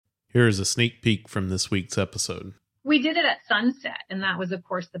Here is a sneak peek from this week's episode. We did it at sunset, and that was, of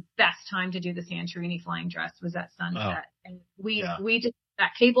course, the best time to do the Santorini flying dress was at sunset. And we did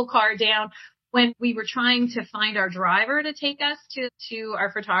that cable car down. When we were trying to find our driver to take us to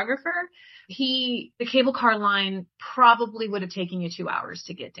our photographer, the cable car line probably would have taken you 2 hours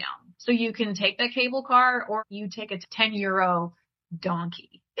to get down. So you can take that cable car or you take a 10-euro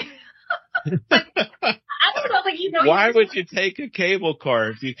donkey. I don't know, Why would you take a cable car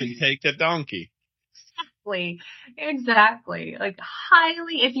if you can take a donkey? Exactly.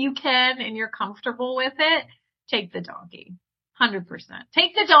 Highly, if you can and you're comfortable with it, take the donkey. 100%.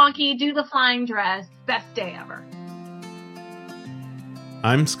 Take the donkey, do the flying dress. Best day ever.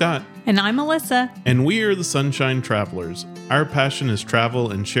 I'm Scott. And I'm Melissa. And we are the Sunshine Travelers. Our passion is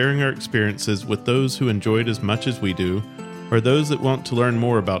travel and sharing our experiences with those who enjoy it as much as we do, or those that want to learn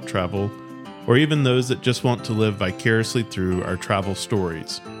more about travel, or even those that just want to live vicariously through our travel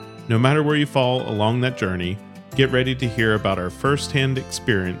stories. No matter where you fall along that journey, get ready to hear about our first-hand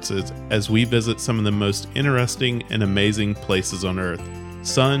experiences as we visit some of the most interesting and amazing places on Earth.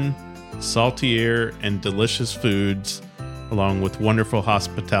 Sun, salty air, and delicious foods, along with wonderful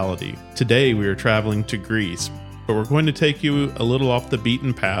hospitality. Today we are traveling to Greece, but we're going to take you a little off the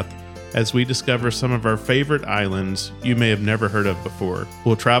beaten path as we discover some of our favorite islands you may have never heard of before.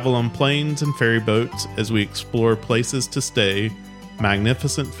 We'll travel on planes and ferry boats as we explore places to stay,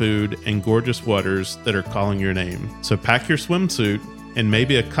 magnificent food, and gorgeous waters that are calling your name. So pack your swimsuit and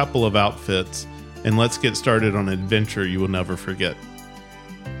maybe a couple of outfits, and let's get started on an adventure you will never forget.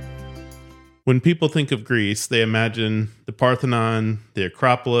 When people think of Greece, they imagine the Parthenon, the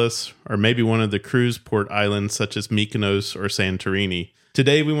Acropolis, or maybe one of the cruise port islands such as Mykonos or Santorini.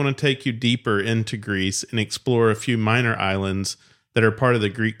 Today, we want to take you deeper into Greece and explore a few minor islands that are part of the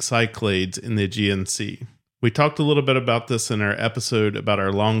Greek Cyclades in the Aegean Sea. We talked a little bit about this in our episode about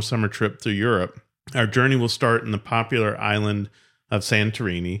our long summer trip through Europe. Our journey will start in the popular island of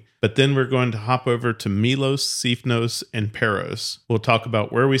Santorini, but then we're going to hop over to Milos, Sifnos, and Paros. We'll talk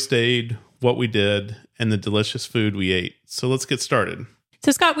about where we stayed, what we did, and the delicious food we ate. So let's get started.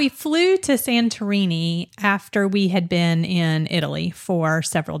 So, Scott, we flew to Santorini after we had been in Italy for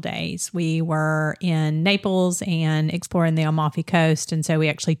several days. We were in Naples and exploring the Amalfi Coast, and so we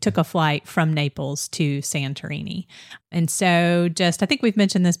actually took a flight from Naples to Santorini. And so I think we've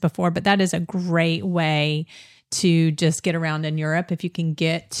mentioned this before, but that is a great way to just get around in Europe. If you can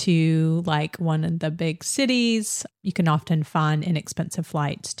get to one of the big cities, you can often find inexpensive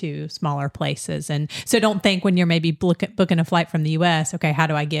flights to smaller places. And so don't think when you're maybe booking a flight from the US, okay, how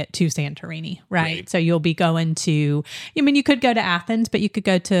do I get to Santorini, right? So you'll be going to, you could go to Athens, but you could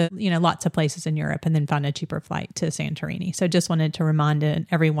go to, lots of places in Europe and then find a cheaper flight to Santorini. So just wanted to remind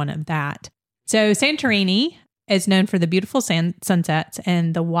everyone of that. So Santorini is known for the beautiful sunsets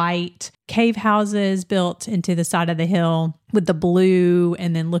and the white cave houses built into the side of the hill with the blue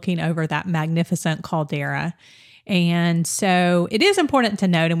and then looking over that magnificent caldera. And so it is important to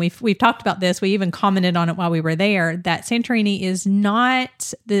note, and we've talked about this, we even commented on it while we were there, that Santorini is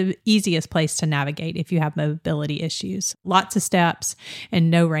not the easiest place to navigate if you have mobility issues. Lots of steps and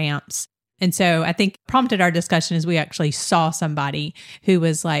no ramps. And so I think prompted our discussion is we actually saw somebody who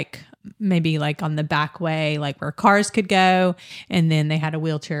was maybe on the back way, where cars could go. And then they had a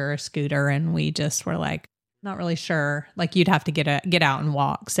wheelchair or a scooter. And we just were not really sure. You'd have to get out and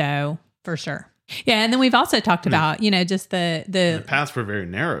walk. So for sure. Yeah. And then we've also talked about, just the paths were very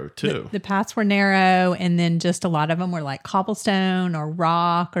narrow too. The paths were narrow. And then just a lot of them were cobblestone or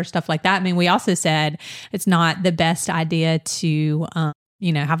rock or stuff like that. I mean, we also said it's not the best idea to,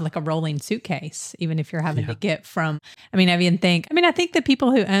 have a rolling suitcase, even if you're having to get from, I think the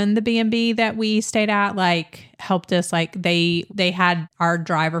people who owned the B&B that we stayed at, helped us, they had our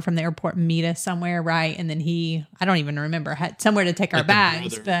driver from the airport meet us somewhere, right? And then I don't even remember, had somewhere to take our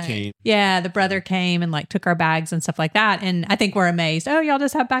bags. But the brother came and took our bags and stuff like that. And I think we're amazed. Oh, y'all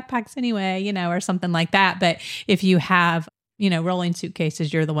just have backpacks anyway, or something like that. But if you have rolling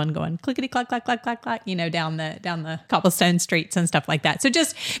suitcases, you're the one going clickety clack, clack, clack, clack, clack, down the cobblestone streets and stuff like that. So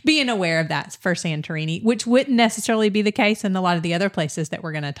just being aware of that for Santorini, which wouldn't necessarily be the case in a lot of the other places that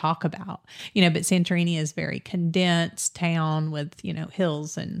we're going to talk about, but Santorini is very condensed town with,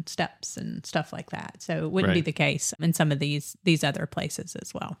 hills and steps and stuff like that. So it wouldn't be the case in some of these other places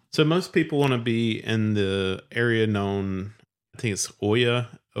as well. So most people want to be in the area known, I think it's Oia,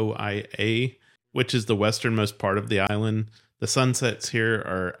 O-I-A, which is the westernmost part of the island. The sunsets here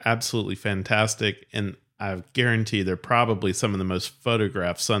are absolutely fantastic, and I guarantee they're probably some of the most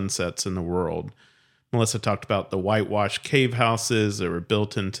photographed sunsets in the world. Melissa talked about the whitewashed cave houses that were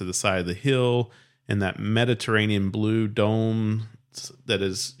built into the side of the hill and that Mediterranean blue dome that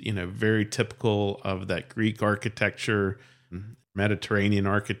is, very typical of that Greek architecture, Mediterranean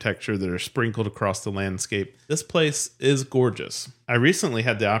architecture that are sprinkled across the landscape. This place is gorgeous. I recently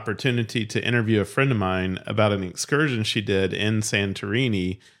had the opportunity to interview a friend of mine about an excursion she did in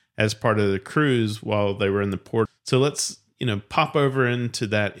Santorini as part of the cruise while they were in the port. So let's, pop over into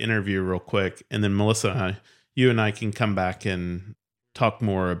that interview real quick. And then Melissa, you and I can come back and talk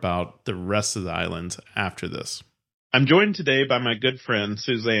more about the rest of the islands after this. I'm joined today by my good friend,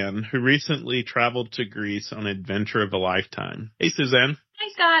 Suzanne, who recently traveled to Greece on an adventure of a lifetime. Hey, Suzanne.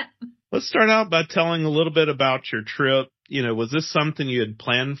 Hi, Scott. Let's start out by telling a little bit about your trip. Was this something you had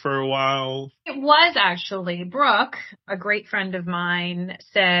planned for a while? It was actually. Brooke, a great friend of mine,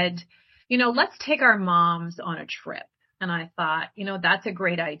 said, let's take our moms on a trip. And I thought, that's a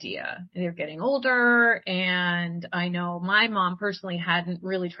great idea. They're getting older, and I know my mom personally hadn't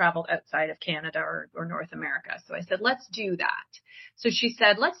really traveled outside of Canada or North America. So I said, let's do that. So she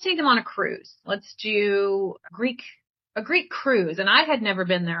said, let's take them on a cruise. Let's do a Greek cruise. And I had never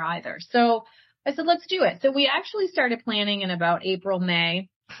been there either. So I said, let's do it. So we actually started planning in about April, May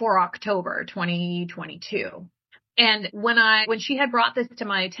for October 2022. And when she had brought this to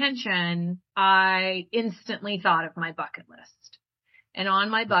my attention, I instantly thought of my bucket list. And on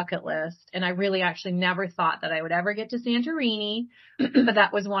my bucket list, and I really actually never thought that I would ever get to Santorini, but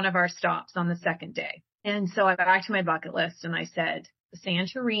that was one of our stops on the second day. And so I got back to my bucket list and I said, the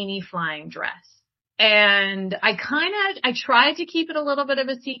Santorini flying dress. And I tried to keep it a little bit of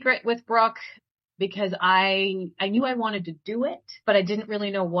a secret with Brooke, because I knew I wanted to do it, but I didn't really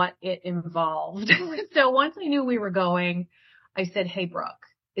know what it involved. So once I knew we were going, I said, hey, Brooke,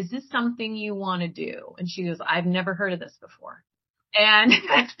 is this something you want to do? And she goes, I've never heard of this before. And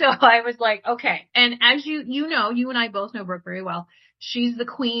so I was like, okay. And as you know, you and I both know Brooke very well. She's the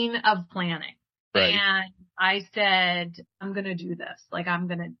queen of planning. Right. And I said, I'm going to do this. Like, I'm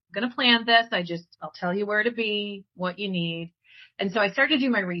going to plan this. I'll tell you where to be, what you need. And so I started to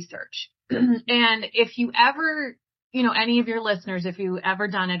do my research. And if you ever, any of your listeners, if you ever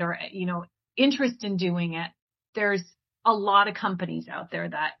done it or, interest in doing it, there's a lot of companies out there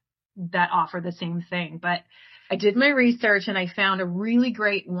that offer the same thing. But I did my research and I found a really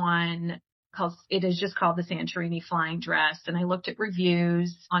great one it is just called the Santorini Flying Dress. And I looked at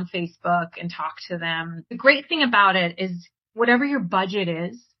reviews on Facebook and talked to them. The great thing about it is whatever your budget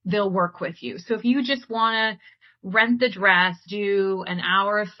is, they'll work with you. So if you just want to rent the dress, do an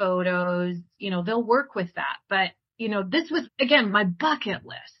hour of photos, they'll work with that. But, this was, again, my bucket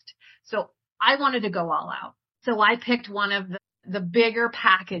list. So I wanted to go all out. So I picked one of the bigger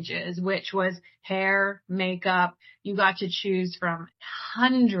packages, which was hair, makeup. You got to choose from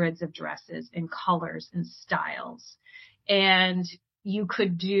hundreds of dresses in colors and styles. And you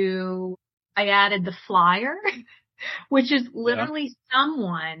could I added the flyer, which is literally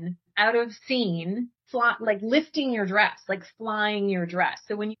someone out of scene, like lifting your dress, like flying your dress.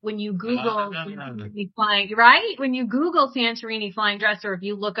 So when you Google Santorini flying, right? When you Google Santorini flying dress, or if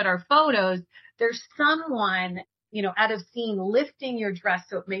you look at our photos, there's someone, out of scene lifting your dress.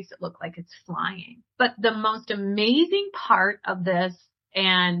 So it makes it look like it's flying. But the most amazing part of this,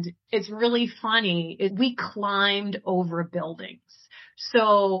 and it's really funny, is we climbed over buildings.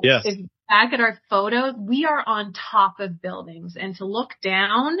 So yes. If you back at our photos, we are on top of buildings, and to look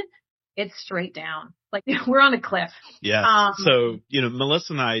down, it's straight down. Like we're on a cliff. Yeah. So,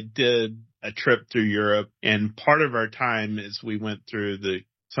 Melissa and I did a trip through Europe, and part of our time is we went through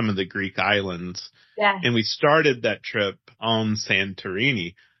some of the Greek islands. Yeah. And we started that trip on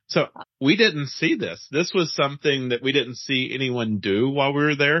Santorini. So we didn't see this. This was something that we didn't see anyone do while we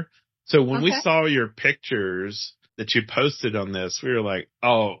were there. So when we saw your pictures that you posted on this, we were like,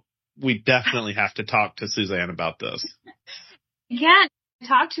 oh, we definitely have to talk to Suzanne about this. Yeah. I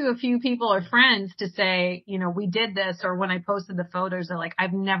talked to a few people or friends to say, we did this, or when I posted the photos, they're like,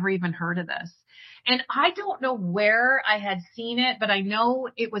 I've never even heard of this. And I don't know where I had seen it, but I know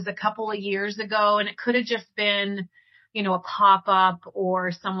it was a couple of years ago, and it could have just been, a pop-up,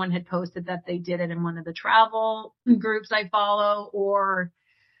 or someone had posted that they did it in one of the travel groups I follow, or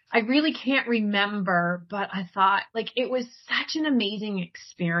I really can't remember, but I thought it was such an amazing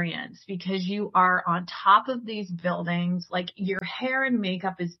experience because you are on top of these buildings, your hair and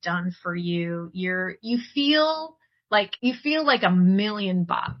makeup is done for you. You feel like $1 million,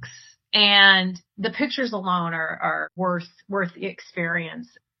 and the pictures alone are worth the experience.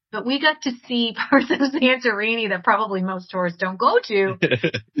 But we got to see parts of Santorini that probably most tourists don't go to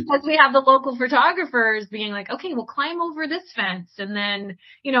because we have the local photographers being like, okay, we'll climb over this fence. And then,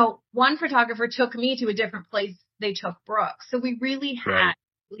 one photographer took me to a different place. They took Brooke. So we really had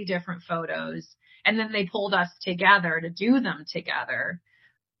really different photos. And then they pulled us together to do them together.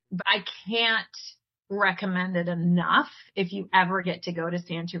 But I can't recommend it enough if you ever get to go to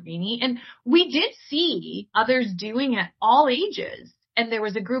Santorini. And we did see others doing it, all ages. And there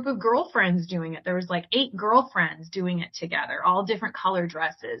was a group of girlfriends doing it. There was like 8 girlfriends doing it together, all different color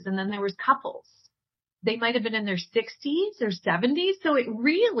dresses. And then there was couples. They might have been in their 60s or 70s. So it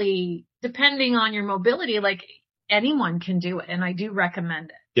really, depending on your mobility, like anyone can do it. And I do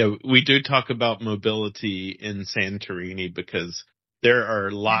recommend it. Yeah, we do talk about mobility in Santorini because there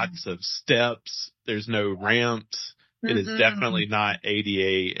are lots of steps. There's no ramps. It is definitely not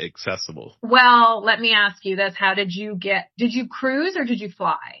ADA accessible. Well, let me ask you this. How did you cruise or did you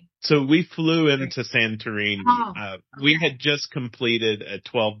fly? So we flew into Santorini. We had just completed a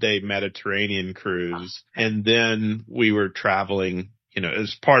 12-day Mediterranean cruise, and then we were traveling,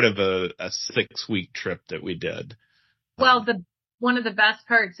 as part of a 6-week trip that we did. Well, one of the best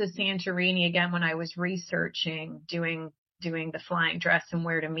parts of Santorini, again, when I was researching, doing the flying dress and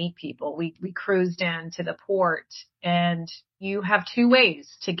where to meet people, we cruised into the port, and you have 2 ways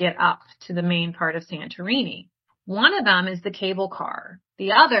to get up to the main part of Santorini. One of them is the cable car.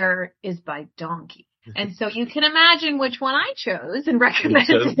 The other is by donkey. And so you can imagine which one I chose and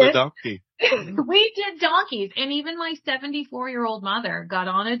recommended. The donkey. We did donkeys. And even my 74-year-old mother got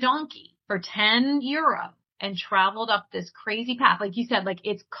on a donkey for €10 and traveled up this crazy path. Like you said, like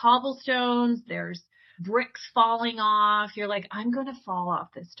it's cobblestones. There's bricks falling off. You're like, I'm going to fall off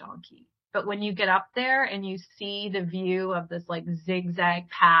this donkey. But when you get up there and you see the view of this like zigzag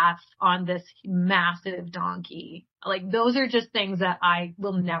path on this massive donkey, like those are just things that I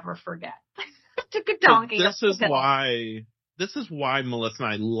will never forget. Took a donkey. So this is why Melissa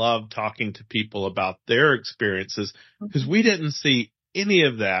and I love talking to people about their experiences, because we didn't see any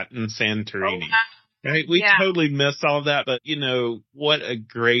of that in Santorini. Right? We totally missed all of that, but what a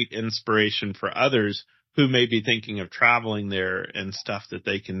great inspiration for others who may be thinking of traveling there and stuff that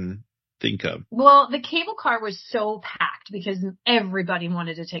they can think of. Well, the cable car was so packed because everybody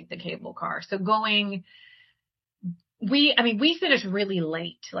wanted to take the cable car. So we finished really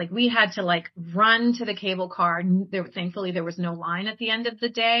late. Like we had to run to the cable car. Thankfully there was no line at the end of the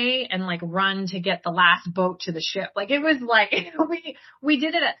day, and run to get the last boat to the ship. Like it was we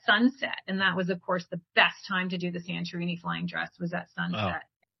did it at sunset, and that was of course the best time to do the Santorini flying dress was at sunset.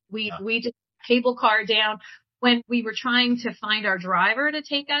 We did cable car down. When we were trying to find our driver to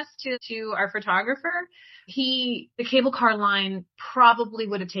take us to our photographer, the cable car line probably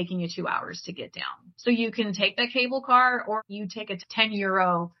would have taken you 2 hours to get down. So you can take that cable car or you take a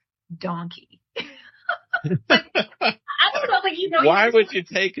 €10 donkey. I don't know, why would you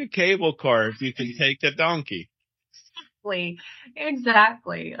take a cable car if you can take a donkey?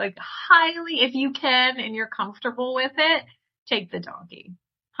 Exactly. Highly, if you can and you're comfortable with it, take the donkey.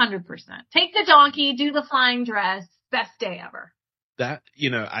 100%. Take the donkey, do the flying dress. Best day ever. That,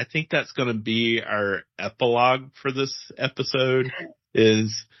 I think that's going to be our epilogue for this episode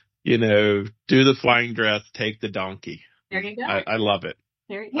is, do the flying dress, take the donkey. There you go. I love it.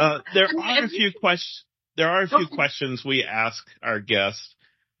 There you go. There are a few questions we ask our guests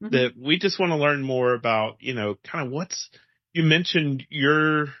that we just want to learn more about, kind of you mentioned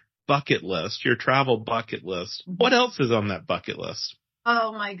your bucket list, your travel bucket list. What else is on that bucket list?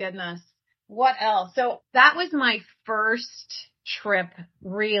 Oh my goodness. What else? So that was my first trip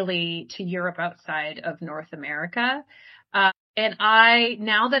really to Europe outside of North America. And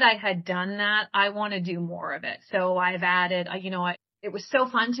now that I had done that, I want to do more of it. So I've added, it was so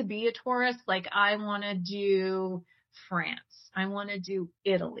fun to be a tourist. I want to do France. I want to do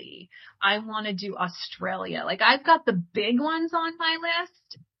Italy. I want to do Australia. I've got the big ones on my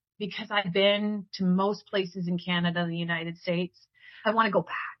list because I've been to most places in Canada and the United States. I want to go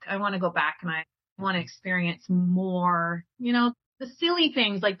back. I want to go back and I want to experience more, the silly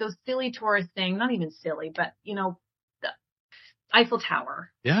things, like those silly tourist things, not even silly, but, the Eiffel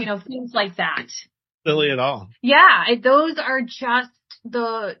Tower, things like that. Silly at all. Yeah. Those are just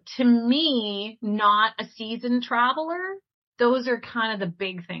to me, not a seasoned traveler. Those are kind of the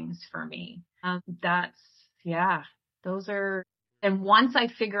big things for me. Those are. And once I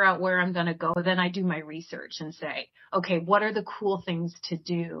figure out where I'm going to go, then I do my research and say, okay, what are the cool things to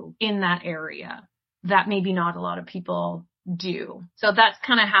do in that area that maybe not a lot of people do? So that's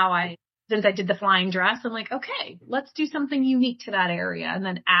kind of how since I did the flying dress, I'm like, okay, let's do something unique to that area and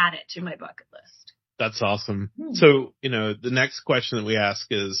then add it to my bucket list. That's awesome. So, the next question that we ask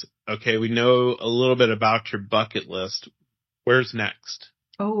is, okay, we know a little bit about your bucket list. Where's next?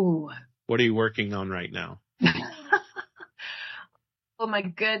 Oh. What are you working on right now? Oh my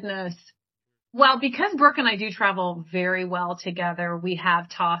goodness. Well, because Brooke and I do travel very well together, we have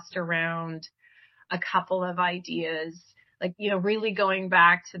tossed around a couple of ideas, like, really going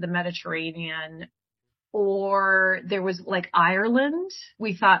back to the Mediterranean, or there was like Ireland.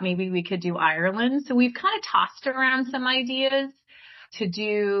 We thought maybe we could do Ireland. So we've kind of tossed around some ideas to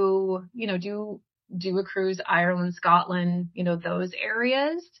do, do a cruise, Ireland, Scotland, those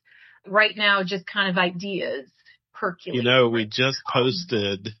areas. Right now, just kind of ideas percolating. We just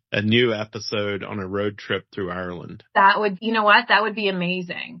posted a new episode on a road trip through Ireland. That would, that would be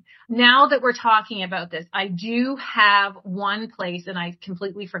amazing. Now that we're talking about this, I do have one place, and I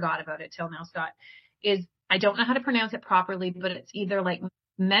completely forgot about it till now, Scott, I don't know how to pronounce it properly, but it's either like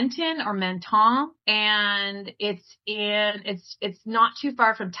Menton or Menton, and it's not too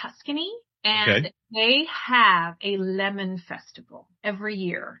far from Tuscany, and They have a lemon festival every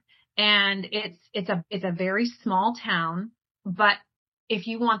year. And it's a very small town, but if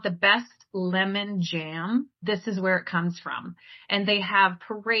you want the best lemon jam, this is where it comes from. And they have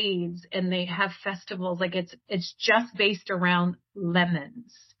parades and they have festivals. Like it's just based around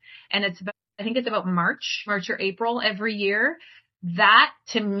lemons. And I think it's about March or April every year. That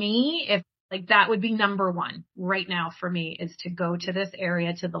to me, that would be number one right now for me, is to go to this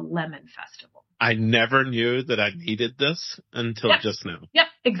area, to the lemon festival. I never knew that I needed this until just now. Yep,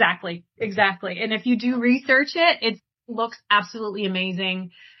 exactly. And if you do research it looks absolutely amazing.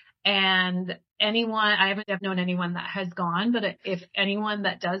 And I haven't known anyone that has gone, but if anyone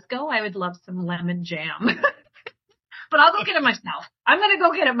that does go, I would love some lemon jam. But I'll go get it myself. I'm going to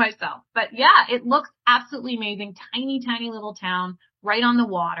go get it myself. But yeah, it looks absolutely amazing. Tiny, tiny little town right on the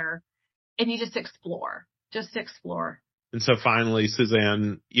water. And you just explore. And so finally,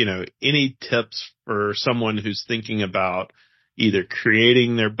 Suzanne, any tips for someone who's thinking about either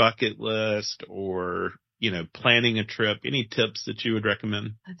creating their bucket list or, planning a trip? Any tips that you would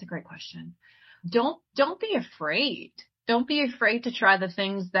recommend? That's a great question. Don't be afraid. Don't be afraid to try the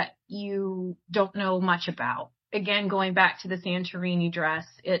things that you don't know much about. Again, going back to the Santorini dress,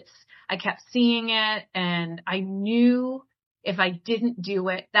 I kept seeing it and I knew if I didn't do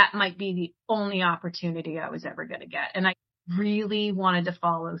it, that might be the only opportunity I was ever going to get. And I really wanted to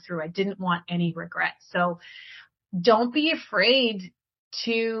follow through. I didn't want any regrets. So don't be afraid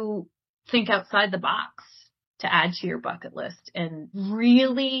to think outside the box to add to your bucket list and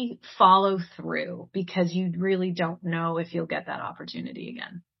really follow through, because you really don't know if you'll get that opportunity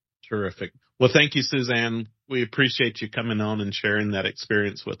again. Terrific. Well, thank you, Suzanne. We appreciate you coming on and sharing that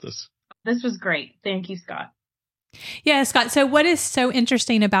experience with us. This was great. Thank you, Scott. Yeah, Scott. So what is so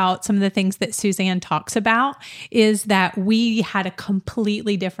interesting about some of the things that Suzanne talks about is that we had a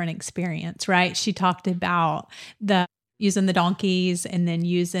completely different experience, right? She talked about using the donkeys and then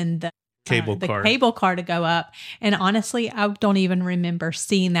using the cable car to go up. And honestly, I don't even remember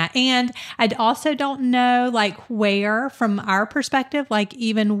seeing that. And I also don't know where, from our perspective,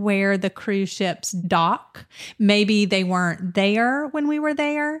 even where the cruise ships dock. Maybe they weren't there when we were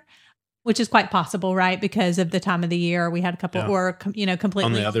there, which is quite possible, right? Because of the time of the year, we had a couple completely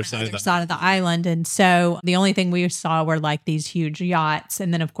on the other side of the island. And so the only thing we saw were these huge yachts.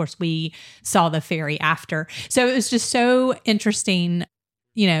 And then of course we saw the ferry after. So it was just so interesting,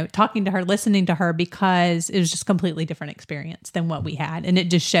 talking to her, listening to her, because it was just a completely different experience than what we had. And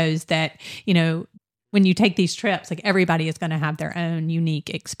it just shows that, when you take these trips, everybody is going to have their own unique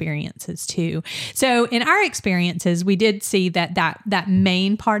experiences too. So in our experiences, we did see that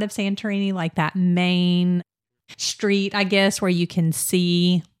main part of Santorini, that main street, I guess, where you can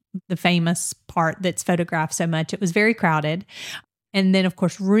see the famous part that's photographed so much. It was very crowded. And then, of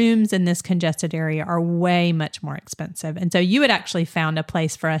course, rooms in this congested area are way much more expensive. And so you had actually found a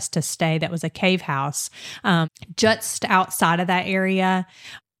place for us to stay that was a cave house just outside of that area.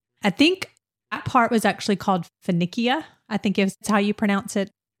 I think that part was actually called Phoenicia, I think is how you pronounce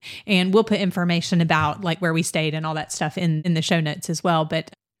it. And we'll put information about where we stayed and all that stuff in the show notes as well.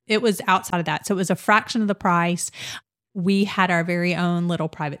 But it was outside of that. So it was a fraction of the price. We had our very own little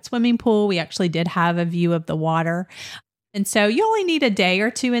private swimming pool. We actually did have a view of the water. And so you only need a day or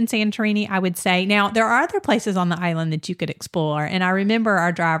two in Santorini, I would say. Now, there are other places on the island that you could explore. And I remember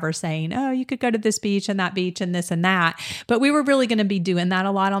our driver saying, oh, you could go to this beach and that beach and this and that. But we were really going to be doing that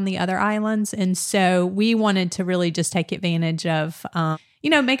a lot on the other islands. And so we wanted to really just take advantage of,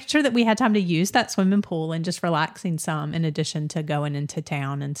 making sure that we had time to use that swimming pool and just relaxing some in addition to going into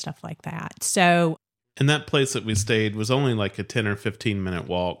town and stuff like that. So. And that place that we stayed was only a 10 or 15 minute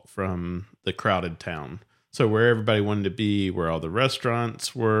walk from the crowded town. So where everybody wanted to be, where all the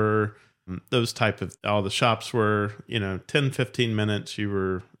restaurants were, all the shops were, 10, 15 minutes, you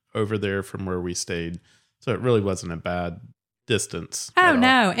were over there from where we stayed. So it really wasn't a bad distance. Oh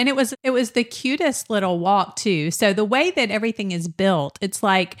no. And it was the cutest little walk too. So the way that everything is built, it's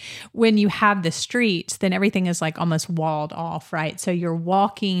like when you have the streets, then everything is like almost walled off, right? So you're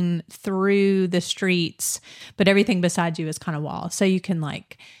walking through the streets, but everything beside you is kind of wall. So you can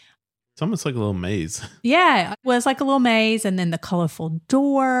like, it's almost like a little maze. Yeah, it was like a little maze, and then the colorful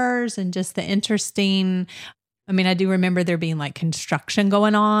doors and just the interesting. I mean, I do remember there being like construction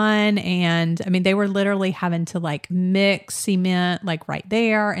going on, and I mean, they were literally having to like mix cement like right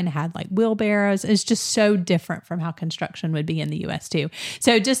there, and had like wheelbarrows. It's just so different from how construction would be in the US too.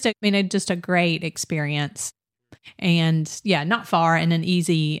 So just a great experience. And yeah, not far, and an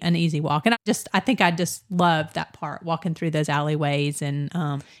easy walk. And I think I just loved that part, walking through those alleyways and,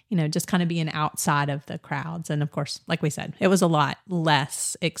 just kind of being outside of the crowds. And of course, like we said, it was a lot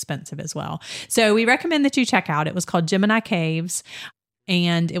less expensive as well. So we recommend that you check out. It was called Gemini Caves,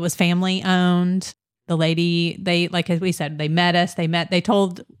 and it was family owned. The lady, as we said, they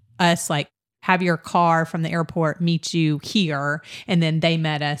told us like, have your car from the airport meet you here. And then they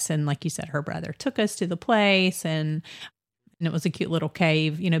met us. And like you said, her brother took us to the place, and it was a cute little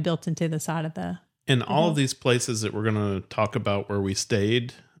cave, built into the side of the. And all of these places that we're going to talk about where we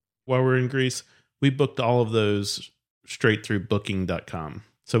stayed while we're in Greece, we booked all of those straight through booking.com.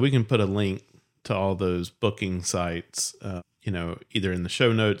 So we can put a link to all those booking sites, either in the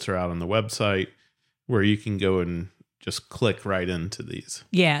show notes or out on the website, where you can go and just click right into these.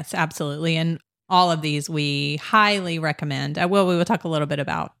 Yes, absolutely. And all of these we highly recommend. We will talk a little bit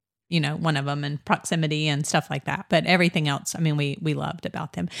about, one of them and proximity and stuff like that. But everything else, I mean, we loved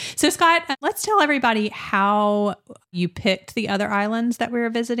about them. So Scott, let's tell everybody how you picked the other islands that we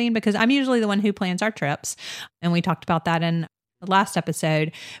were visiting, because I'm usually the one who plans our trips. And we talked about that in the last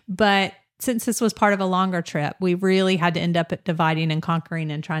episode. But since this was part of a longer trip, we really had to end up at dividing and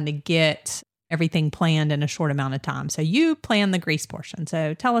conquering and trying to get everything planned in a short amount of time. So you planned the Greece portion.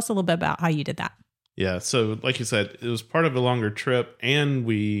 So tell us a little bit about how you did that. Yeah. So like you said, it was part of a longer trip, and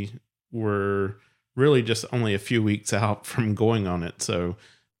we were really just only a few weeks out from going on it. So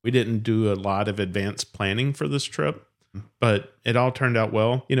we didn't do a lot of advanced planning for this trip, but it all turned out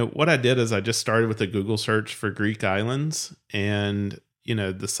well. What I did is I just started with a Google search for Greek islands, and,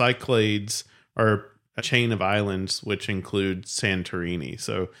 the Cyclades are a chain of islands, which include Santorini.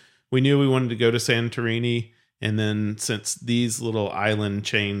 So we knew we wanted to go to Santorini, and then since these little island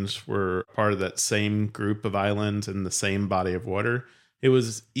chains were part of that same group of islands in the same body of water, it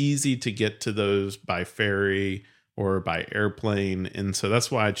was easy to get to those by ferry or by airplane. And so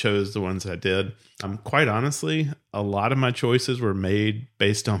that's why I chose the ones I did. Quite honestly, a lot of my choices were made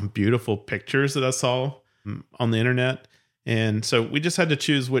based on beautiful pictures that I saw on the internet. And so we just had to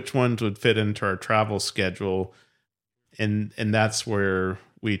choose which ones would fit into our travel schedule. And that's where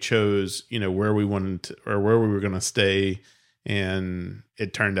we chose, where we wanted to, or where we were going to stay. And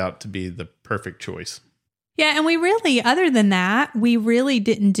it turned out to be the perfect choice. Yeah. And we really, other than that, we really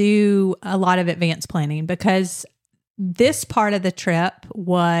didn't do a lot of advanced planning, because this part of the trip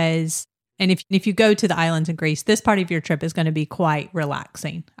was, and if you go to the islands in Greece, this part of your trip is going to be quite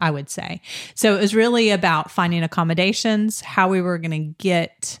relaxing, I would say. So it was really about finding accommodations, how we were going to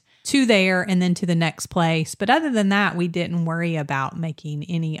get to there and then to the next place. But other than that, we didn't worry about making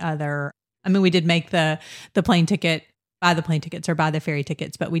any other. I mean, we did make the plane ticket, buy the plane tickets or buy the ferry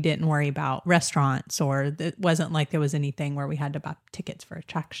tickets, but we didn't worry about restaurants, or it wasn't like there was anything where we had to buy tickets for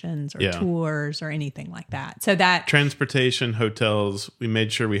attractions or tours or anything like that. So that transportation, hotels, we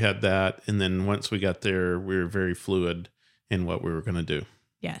made sure we had that. And then once we got there, we were very fluid in what we were going to do.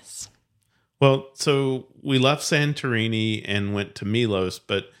 Yes. Well, so we left Santorini and went to Milos,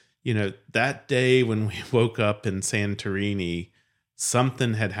 but that day when we woke up in Santorini,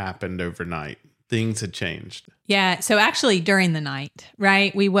 something had happened overnight. Things had changed. Yeah. So actually during the night,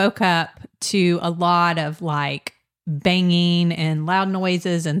 right, we woke up to a lot of like banging and loud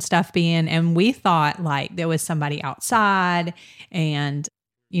noises and stuff and we thought like there was somebody outside and,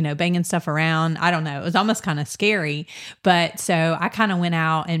 banging stuff around. I don't know. It was almost kind of scary. But so I kind of went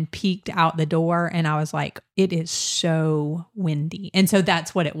out and peeked out the door, and I was like, it is so windy. And so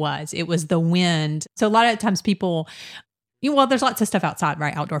that's what it was. It was the wind. So a lot of times people, there's lots of stuff outside,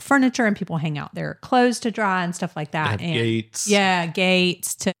 right? Outdoor furniture, and people hang out their clothes to dry and stuff like that. And gates. Yeah,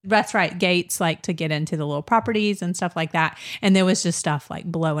 gates. That's right. Gates like to get into the little properties and stuff like that. And there was just stuff like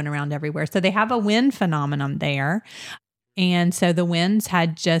blowing around everywhere. So they have a wind phenomenon there. And so the winds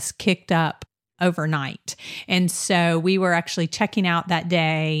had just kicked up overnight. And so we were actually checking out that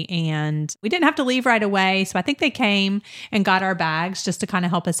day and we didn't have to leave right away. So I think they came and got our bags just to kind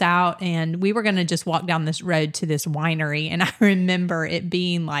of help us out. And we were going to just walk down this road to this winery. And I remember it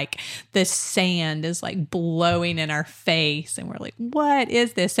being like the sand is like blowing in our face. And we're like, what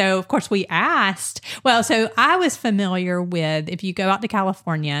is this? So of course we asked, so I was familiar with, if you go out to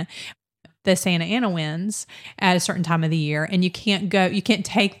California, the Santa Ana winds at a certain time of the year, and you can't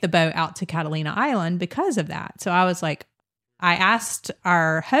take the boat out to Catalina Island because of that. So I was like, I asked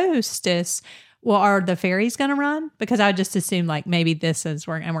our hostess, well, are the ferries going to run? Because I just assumed like maybe this is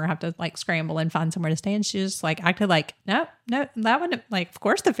where, and we're going to have to like scramble and find somewhere to stay. And she just like acted like, no, that wouldn't, like, of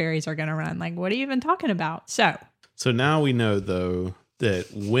course the ferries are going to run. Like, what are you even talking about? So now we know though that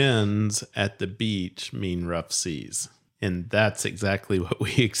winds at the beach mean rough seas. And that's exactly what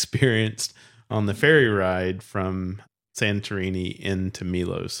we experienced on the ferry ride from Santorini into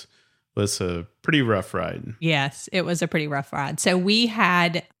Milos. It was a pretty rough ride. Yes, it was a pretty rough ride. So we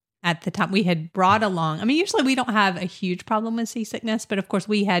had, at the time, we had brought along, usually we don't have a huge problem with seasickness, but of course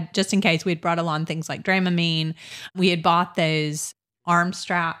we had, just in case, we had brought along things like Dramamine. We had bought those arm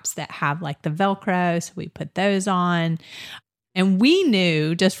straps that have like the Velcro, so we put those on. And we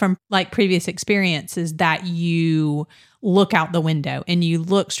knew just from like previous experiences that you look out the window and you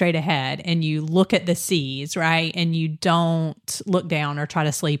look straight ahead and you look at the seas, right? And you don't look down or try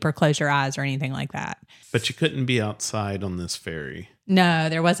to sleep or close your eyes or anything like that. But you couldn't be outside on this ferry. No,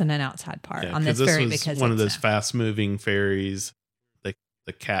 there wasn't an outside part on this ferry because this was one of those fast moving ferries, like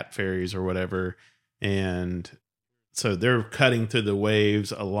the cat ferries or whatever. And so they're cutting through the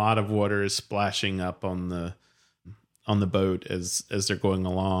waves. A lot of water is splashing up on the boat as they're going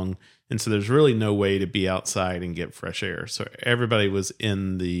along. And so there's really no way to be outside and get fresh air. So everybody was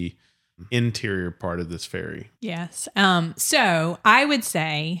in the interior part of this ferry. Yes. So I would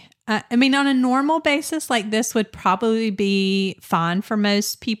say, on a normal basis, like this would probably be fine for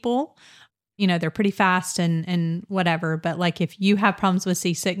most people. They're pretty fast and whatever. But like if you have problems with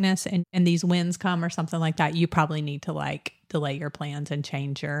seasickness and these winds come or something like that, you probably need to like delay your plans and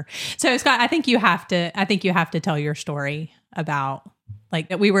change your. So Scott, I think you have to tell your story about like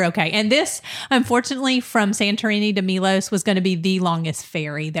that we were okay. And this, unfortunately, from Santorini to Milos was going to be the longest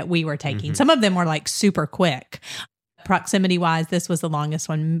ferry that we were taking. Mm-hmm. Some of them were like super quick. Proximity wise, this was the longest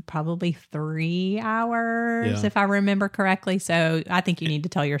one, probably 3 hours, if I remember correctly. So I think you need to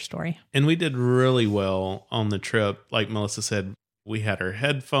tell your story. And we did really well on the trip. Like Melissa said, we had our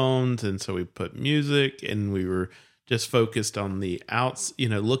headphones, and so we put music, and we were just focused on the outs,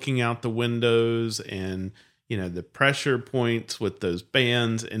 looking out the windows and, the pressure points with those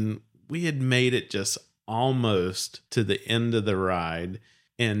bands. And we had made it just almost to the end of the ride.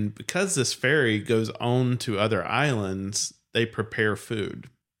 And because this ferry goes on to other islands, they prepare food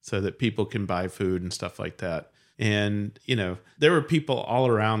so that people can buy food and stuff like that. And, there were people all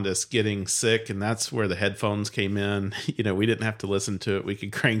around us getting sick, and that's where the headphones came in. We didn't have to listen to it. We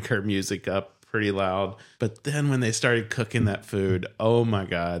could crank our music up pretty loud. But then when they started cooking that food, oh my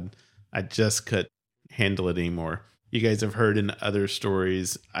God, I just couldn't handle it anymore. You guys have heard in other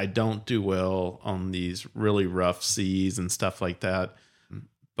stories, I don't do well on these really rough seas and stuff like that.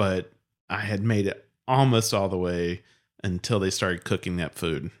 But I had made it almost all the way until they started cooking that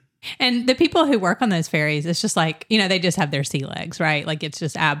food. And the people who work on those ferries, it's just like, they just have their sea legs, right? Like it's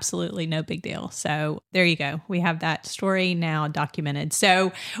just absolutely no big deal. So there you go. We have that story now documented.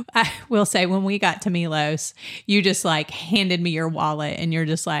 So I will say when we got to Milos, you just like handed me your wallet and you're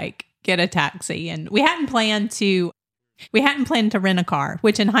just like, get a taxi. And we hadn't planned to rent a car,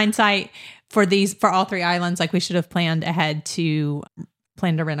 which in hindsight for all three islands, like we should have planned ahead to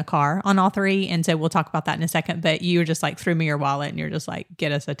plan to rent a car on all three. And so we'll talk about that in a second, but you just like threw me your wallet and you're just like,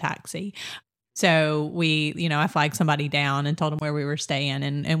 get us a taxi. So we, I flagged somebody down and told them where we were staying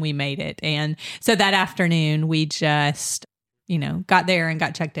and we made it. And so that afternoon we just, got there and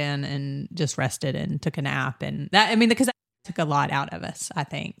got checked in and just rested and took a nap. And that, because that took a lot out of us, I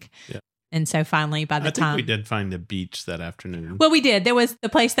think. Yeah. And so finally by the time we did find a beach that afternoon. Well, we did. There was the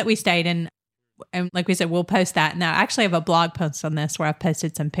place that we stayed in. And like we said, we'll post that. Now, I actually have a blog post on this where I've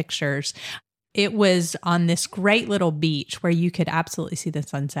posted some pictures. It was on this great little beach where you could absolutely see the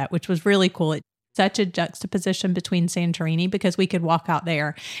sunset, which was really cool. It's such a juxtaposition between Santorini because we could walk out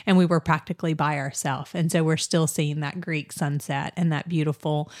there and we were practically by ourselves. And so we're still seeing that Greek sunset and that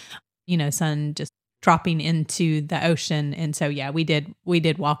beautiful, sun just dropping into the ocean. And so, yeah, we did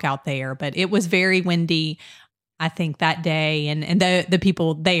walk out there, but it was very windy. I think that day, and the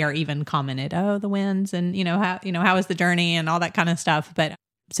people there even commented, "Oh, the winds, and how was the journey, and all that kind of stuff." But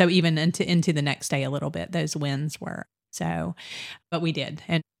so even into the next day a little bit, those winds were so. But we did,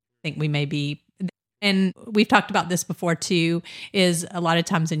 and I think we may be And we've talked about this before too, is a lot of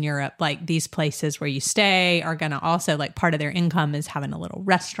times in Europe, like these places where you stay are going to also, like, part of their income is having a little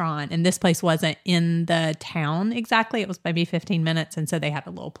restaurant. And this place wasn't in the town exactly. It was maybe 15 minutes. And so they had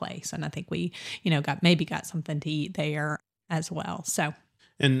a little place. And I think we, got something to eat there as well. So,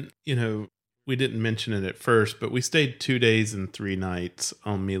 and, we didn't mention it at first, but we stayed 2 days and 3 nights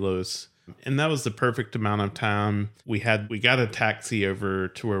on Milos. And that was the perfect amount of time. We got a taxi over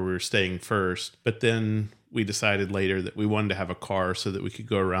to where we were staying first, but then we decided later that we wanted to have a car so that we could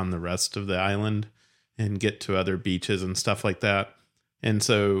go around the rest of the island and get to other beaches and stuff like that. And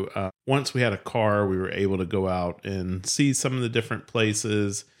so once we had a car, we were able to go out and see some of the different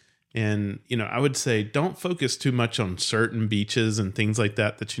places. And, I would say don't focus too much on certain beaches and things like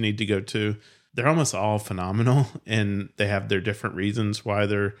that you need to go to. They're almost all phenomenal, and they have their different reasons why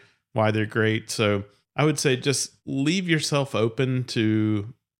they're great. So I would say just leave yourself open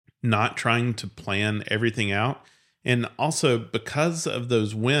to not trying to plan everything out. And also, because of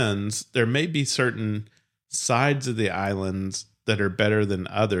those winds, there may be certain sides of the islands that are better than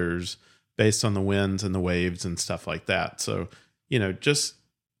others based on the winds and the waves and stuff like that. So,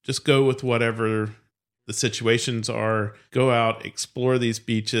 just go with whatever the situations are. Go out, explore these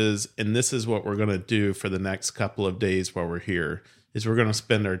beaches. And this is what we're going to do for the next couple of days while we're here. Is we're going to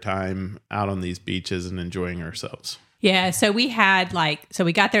spend our time out on these beaches and enjoying ourselves. Yeah. So we had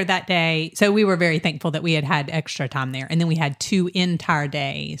we got there that day. So we were very thankful that we had extra time there. And then we had 2 entire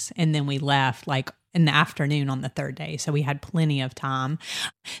days. And then we left in the afternoon on the 3rd day. So we had plenty of time.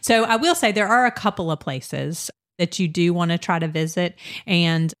 So I will say there are a couple of places that you do want to try to visit.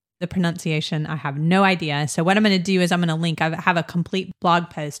 And the pronunciation, I have no idea. So what I'm going to do is I'm going to link, I have a complete blog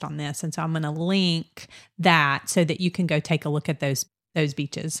post on this. And so I'm going to link that so that you can go take a look at those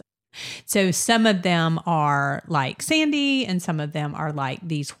beaches. So some of them are like sandy and some of them are like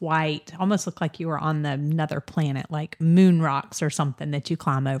these white, almost look like you were on another planet, like moon rocks or something that you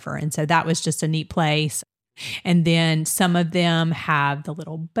climb over. And so that was just a neat place. And then some of them have the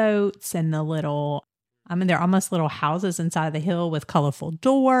little boats and they're almost little houses inside of the hill with colorful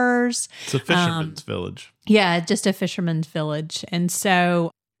doors. It's a fisherman's village. Yeah, just a fisherman's village. And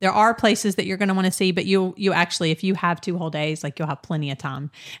so there are places that you're going to want to see, but you actually, if you have 2 whole days, you'll have plenty of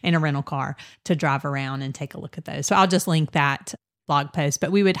time in a rental car to drive around and take a look at those. So I'll just link that blog post,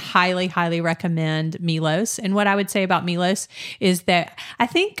 but we would highly, highly recommend Milos. And what I would say about Milos is that I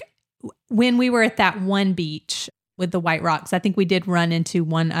think when we were at that one beach with the white rocks, I think we did run into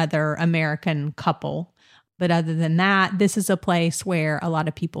one other American couple. But other than that, this is a place where a lot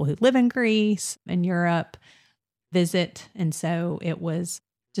of people who live in Greece and Europe visit. And so it was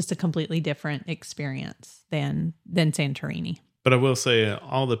just a completely different experience than Santorini. But I will say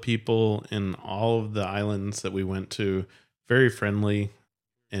all the people in all of the islands that we went to, very friendly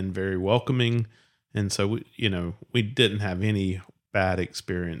and very welcoming. And so, we didn't have any bad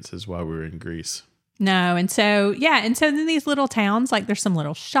experiences while we were in Greece. No. And so, and so in these little towns, there's some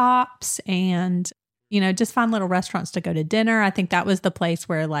little shops and just find little restaurants to go to dinner. I think that was the place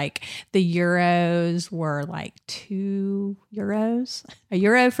where the euros were €2, a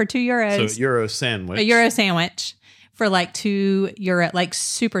euro for €2. So Euro sandwich. A Euro sandwich for €2,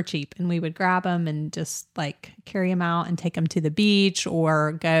 super cheap. And we would grab them and just carry them out and take them to the beach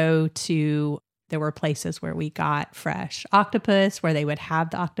or there were places where we got fresh octopus, where they would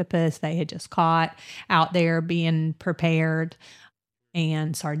have the octopus they had just caught out there being prepared.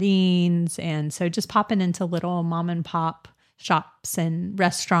 And sardines. And so just popping into little mom and pop shops and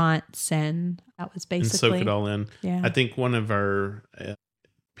restaurants. And that was basically. And soak it all in. Yeah. I think one of our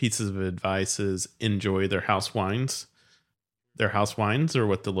pieces of advice is enjoy their house wines. Their house wines are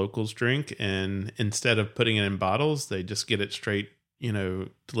what the locals drink. And instead of putting it in bottles, they just get it straight,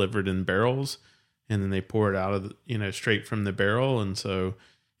 delivered in barrels. And then they pour it out of, straight from the barrel. And so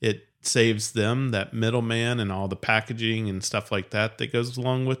it saves them that middleman and all the packaging and stuff like that goes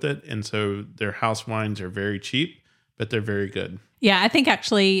along with it. And so their house wines are very cheap, but they're very good. Yeah, I think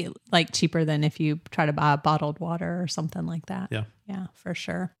actually cheaper than if you try to buy bottled water or something like that. Yeah. Yeah, for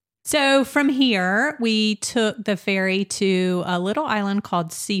sure. So from here, we took the ferry to a little island called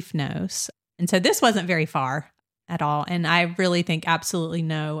Sifnos. And so this wasn't very far at all. And I really think absolutely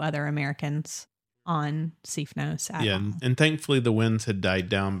no other Americans on Sifnos at all. And thankfully the winds had died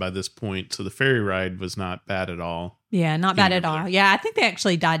down by this point, so the ferry ride was not bad at all. Yeah, not bad at all. Yeah, I think they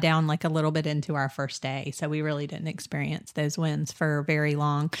actually died down a little bit into our first day, so we really didn't experience those winds for very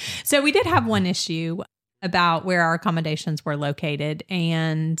long. So we did have one issue about where our accommodations were located,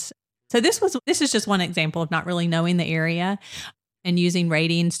 and so this is just one example of not really knowing the area and using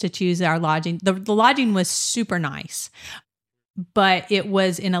ratings to choose our lodging. The lodging was super nice. but it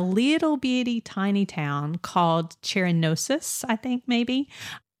was in a little bitty tiny town called Chernobyl, I think maybe.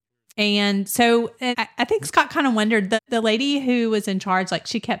 And so I think Scott kind of wondered, the lady who was in charge, like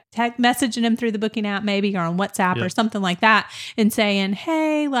she kept messaging him through the booking app maybe, or on WhatsApp or something like that, and saying,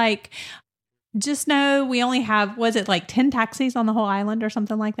 hey, like, just know we only have, was it like 10 taxis on the whole island or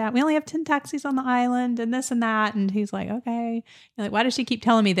something like that? We only have 10 taxis on the island and this and that. And he's like, okay. You're like, why does she keep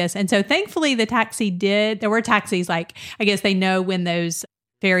telling me this? And so thankfully there were taxis, like, I guess they know when those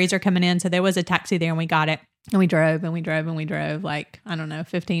ferries are coming in. So there was a taxi there and we got it. And we drove like, I don't know,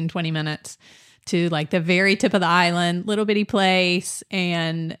 15, 20 minutes to like the very tip of the island, little bitty place,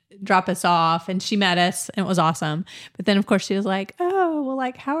 and drop us off. And she met us and it was awesome. But then of course she was like, oh, well,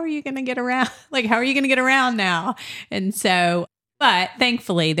 like, how are you going to get around? Like, how are you going to get around now? And so, but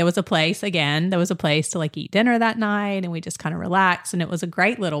thankfully there was a place to like eat dinner that night, and we just kind of relaxed, and it was a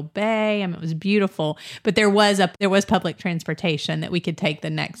great little bay. I mean, it was beautiful, but there was public transportation that we could take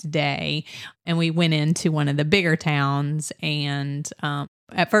the next day. And we went into one of the bigger towns, and,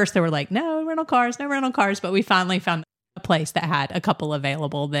 at first they were like, no rental cars, but we finally found a place that had a couple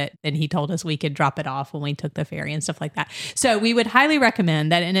available that he told us we could drop it off when we took the ferry and stuff like that. So we would highly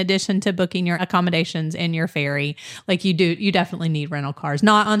recommend that in addition to booking your accommodations and your ferry, like you definitely need rental cars.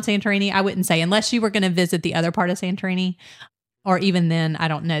 Not on Santorini, I wouldn't say, unless you were going to visit the other part of Santorini. Or even then, I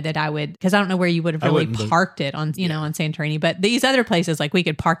don't know that I would, because I don't know where you would have really parked it on, on Santorini. But these other places, like we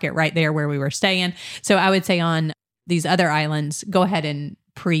could park it right there where we were staying. So I would say on these other islands, go ahead and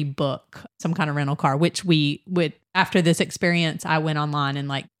pre-book some kind of rental car, which we would, after this experience, I went online and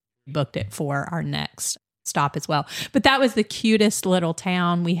like booked it for our next stop as well. But that was the cutest little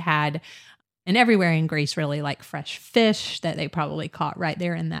town we had. And everywhere in Greece, really, like fresh fish that they probably caught right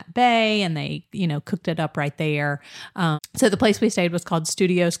there in that bay, and they, cooked it up right there. So the place we stayed was called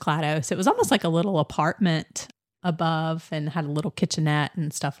Studios Klados. It was almost like a little apartment above, and had a little kitchenette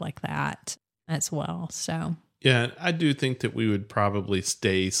and stuff like that as well. So yeah, I do think that we would probably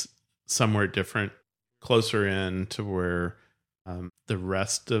stay somewhere different, closer in to where the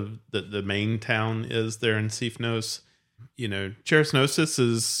rest of the main town is there in Sifnos.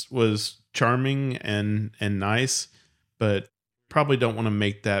 Chernobyl was charming and nice, but probably don't want to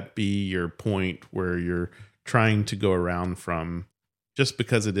make that be your point where you're trying to go around from, just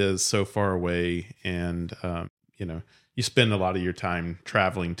because it is so far away, and you spend a lot of your time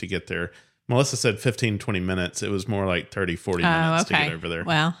traveling to get there. Melissa said 15, 20 minutes. It was more like 30, 40 minutes to get over there.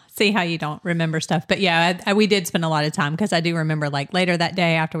 Well, see how you don't remember stuff. But yeah, we did spend a lot of time, because I do remember like later that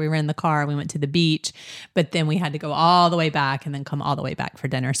day after we were in the car, we went to the beach, but then we had to go all the way back and then come all the way back for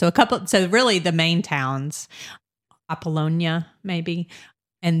dinner. So really the main towns, Apollonia maybe,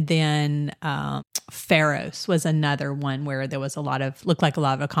 and then Pharos was another one where there was looked like a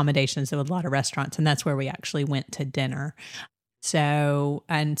lot of accommodations. There was a lot of restaurants, and that's where we actually went to dinner. So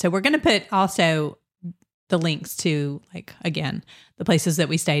we're going to put also the links to, like, again, the places that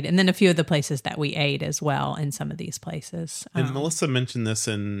we stayed, and then a few of the places that we ate as well in some of these places. And Melissa mentioned this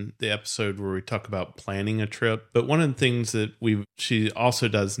in the episode where we talk about planning a trip. But one of the things that she also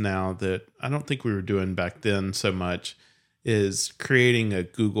does now that I don't think we were doing back then so much is creating a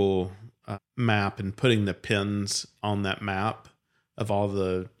Google map and putting the pins on that map of all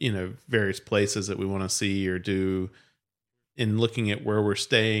the, various places that we want to see or do, in looking at where we're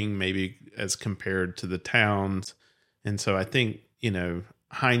staying, maybe as compared to the towns. And so I think,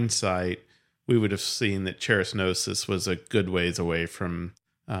 hindsight, we would have seen that Chernobyl was a good ways away from,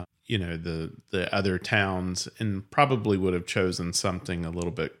 the other towns, and probably would have chosen something a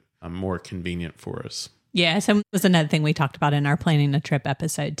little bit more convenient for us. Yeah, so it was another thing we talked about in our planning a trip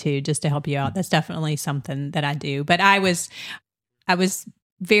episode too, just to help you out. That's definitely something that I do. But I was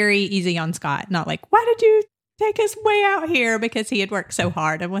very easy on Scott, not like, why did you take us way out here, because he had worked so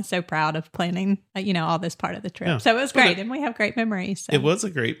hard and was so proud of planning, all this part of the trip. Yeah. So it was great, and we have great memories. So it was a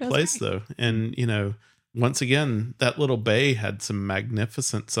great place, though. And, once again, that little bay had some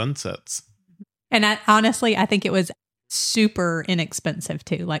magnificent sunsets. And honestly, I think it was super inexpensive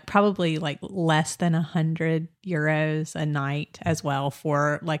too, like probably like less than €100 a night as well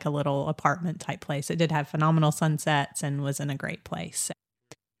for like a little apartment type place. It did have phenomenal sunsets and was in a great place.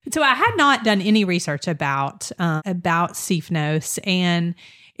 So I had not done any research about Sifnos, and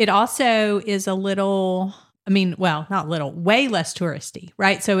it also is a little, not little, way less touristy,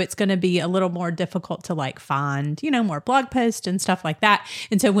 right? So it's going to be a little more difficult to like find, more blog posts and stuff like that.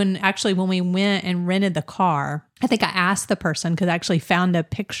 And so when we went and rented the car, I think I asked the person, because I actually found a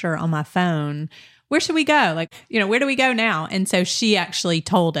picture on my phone where should we go? Like, where do we go now? And so she actually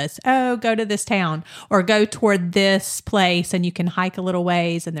told us, oh, go to this town or go toward this place and you can hike a little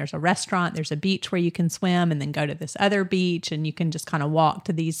ways and there's a restaurant, there's a beach where you can swim, and then go to this other beach and you can just kind of walk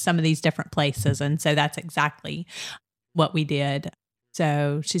to some of these different places. And so that's exactly what we did.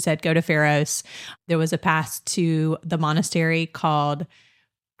 So she said, go to Pharos. There was a pass to the monastery called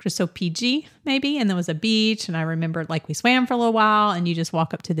Chrysopigi, maybe. And there was a beach. And I remember we swam for a little while and you just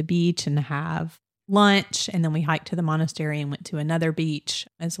walk up to the beach and have lunch. And then we hiked to the monastery and went to another beach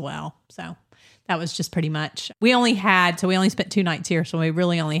as well. So that was just pretty much, we only spent 2 nights here. So we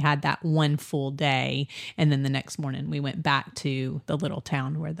really only had that one full day. And then the next morning we went back to the little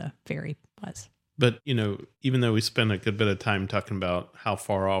town where the ferry was. But, even though we spent a good bit of time talking about how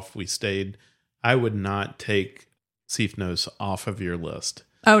far off we stayed, I would not take Sifnos off of your list.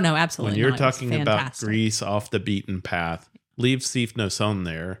 Oh, no, absolutely When you're not. talking about Greece off the beaten path, leave Sifnos on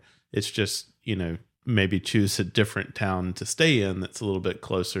there. It's just, maybe choose a different town to stay in that's a little bit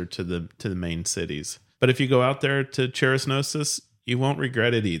closer to the main cities. But if you go out there to Cherasnosus, you won't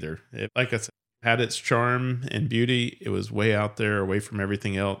regret it either. It, like I said, had its charm and beauty. It was way out there, away from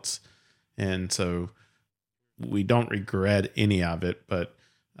everything else. And so we don't regret any of it, but,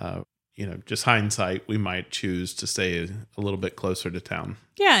 just hindsight, we might choose to stay a little bit closer to town.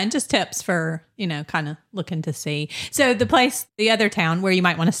 Yeah. And just tips for, kind of looking to see. So the other town where you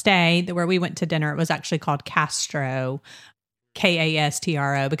might want to stay, where we went to dinner, it was actually called Castro,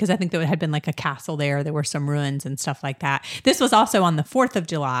 Kastro, because I think there had been a castle there. There were some ruins and stuff like that. This was also on the 4th of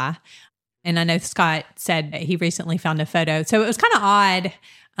July. And I know Scott said he recently found a photo. So it was kind of odd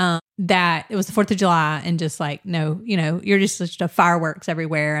that it was the 4th of July and just you're just fireworks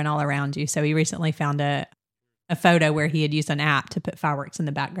everywhere and all around you. So he recently found a photo where he had used an app to put fireworks in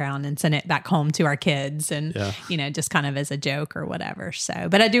the background and sent it back home to our kids and, just kind of as a joke or whatever. So,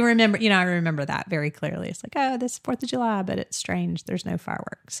 but I do remember, I remember that very clearly. It's this is 4th of July, but it's strange. There's no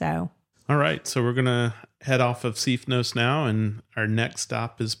fireworks. So. All right. So we're going to head off of Sifnos now. And our next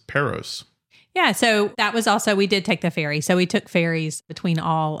stop is Paros. Yeah, so that was also, we did take the ferry. So we took ferries between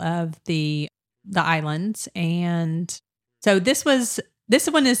all of the islands. And so this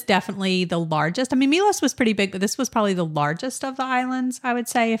one is definitely the largest. I mean, Milos was pretty big, but this was probably the largest of the islands, I would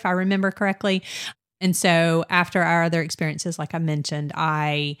say, if I remember correctly. And so after our other experiences, like I mentioned,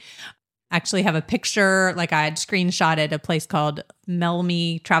 I actually have a picture, I had screenshotted a place called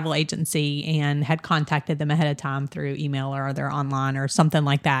Melmi Travel Agency and had contacted them ahead of time through email or they're online or something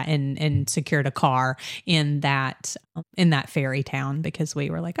like that and secured a car in that ferry town because we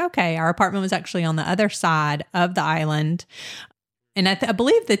were okay, our apartment was actually on the other side of the island. And I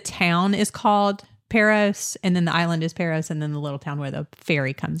believe the town is called Paros, and then the island is Paros, and then the little town where the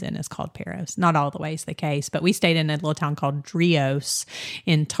ferry comes in is called Paros. Not all the ways the case, but we stayed in a little town called Drios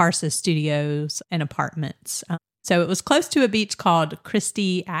in Tarsus Studios and Apartments. So it was close to a beach called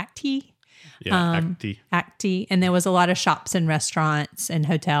Christi Acti. Yeah, Acti. And there was a lot of shops and restaurants and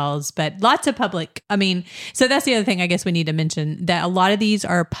hotels, but lots of public. I mean, so that's the other thing I guess we need to mention, that a lot of these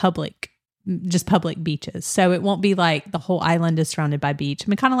are just public beaches. So it won't be the whole island is surrounded by beach. I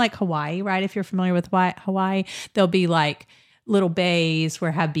mean, kind of like Hawaii, right? If you're familiar with Hawaii, there'll be little bays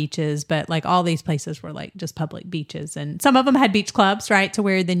where have beaches, but all these places were just public beaches. And some of them had beach clubs, right? To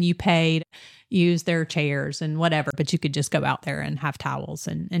where then you paid, use their chairs and whatever, but you could just go out there and have towels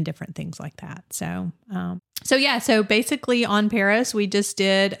and different things like that. So, so basically on Paros, we just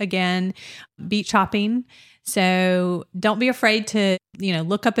did, again, beach hopping. So don't be afraid to,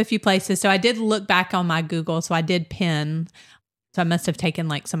 look up a few places. So I did look back on my Google. So I did pin. So I must have taken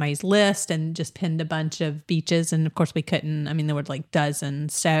somebody's list and just pinned a bunch of beaches. And of course we couldn't, there were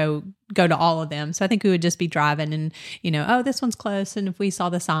dozens. So go to all of them. So I think we would just be driving and, oh, this one's close. And if we saw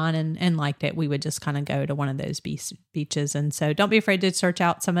the sign and liked it, we would just kind of go to one of those beaches. And so don't be afraid to search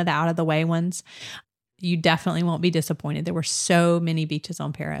out some of the out of the way ones. You definitely won't be disappointed. There were so many beaches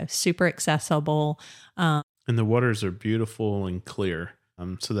on Paros, super accessible. And the waters are beautiful and clear.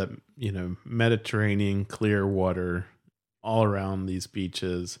 So that, Mediterranean clear water all around these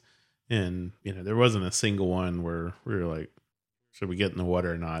beaches. And, there wasn't a single one where we were should we get in the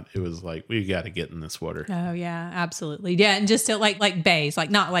water or not? It was we got to get in this water. Oh yeah, absolutely. Yeah. And just like bays,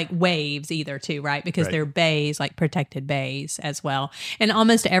 not waves either too, right? Because they're bays, protected bays as well. And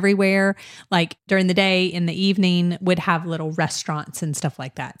almost everywhere, during the day, in the evening, would have little restaurants and stuff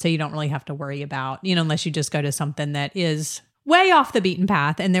like that. So you don't really have to worry about, unless you just go to something that is way off the beaten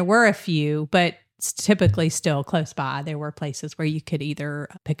path. And there were a few, but typically still close by. There were places where you could either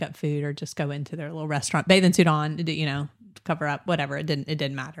pick up food or just go into their little restaurant, bathing suit on, cover up, whatever. It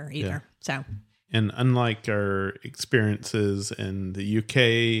didn't matter either. Yeah. So, And unlike our experiences in the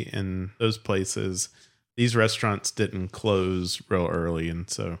UK and those places, these restaurants didn't close real early. And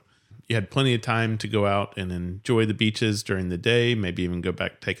so you had plenty of time to go out and enjoy the beaches during the day, maybe even go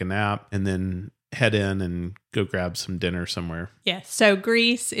back, take a nap, and then head in and go grab some dinner somewhere. Yes. So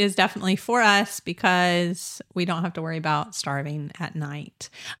Greece is definitely for us because we don't have to worry about starving at night.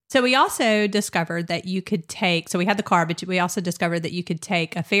 So we also discovered that you could take, so we had the car, but we also discovered that you could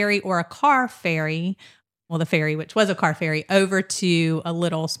take a ferry or a car ferry, well, the ferry, which was a car ferry, over to a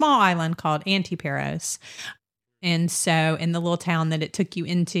little small island called Antiparos. And so, in the little town that it took you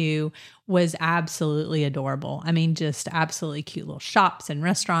into was absolutely adorable. I mean, just absolutely cute little shops and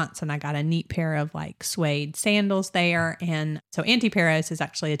restaurants. And I got a neat pair of like suede sandals there. And so Antiparos is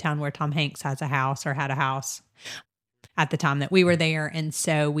actually a town where Tom Hanks has a house or had a house at the time that we were there. And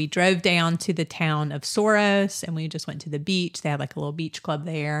so we drove down to the town of Soros and we just went to the beach. They had like a little beach club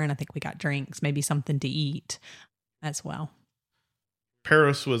there. And I think we got drinks, maybe something to eat as well.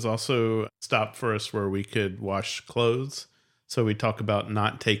 Paros was also a stop for us where we could wash clothes. So we talk about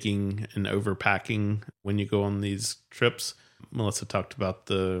not taking and overpacking when you go on these trips. Melissa talked about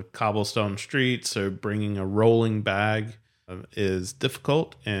the cobblestone streets, so bringing a rolling bag is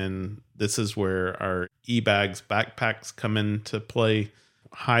difficult. And this is where our eBags backpacks come into play.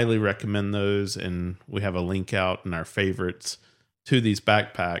 Highly recommend those. And we have a link out in our favorites to these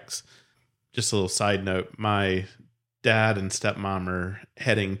backpacks. Just a little side note, my dad and stepmom are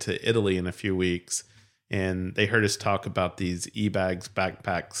heading to Italy in a few weeks, and they heard us talk about these eBags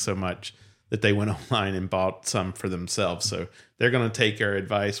backpacks so much that they went online and bought some for themselves. So they're going to take our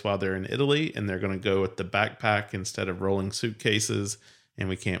advice while they're in Italy, and they're going to go with the backpack instead of rolling suitcases. And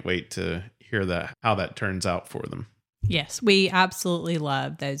we can't wait to hear how that turns out for them. Yes, we absolutely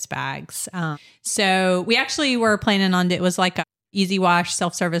love those bags. So we actually were planning on, it was like a easy wash,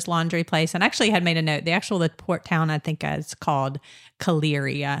 self-service laundry place. And actually had made a note. The port town, I think, is called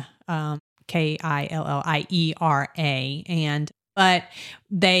Killieria, Killieria. But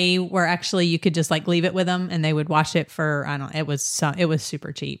they were actually, you could just like leave it with them and they would wash it for, it was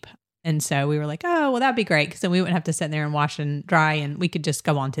super cheap. And so we were like, oh, well, that'd be great. Because then we wouldn't have to sit there and wash and dry and we could just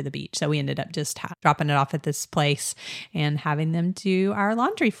go on to the beach. So we ended up just dropping it off at this place and having them do our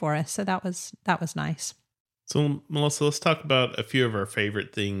laundry for us. So that was nice. So, Melissa, let's talk about a few of our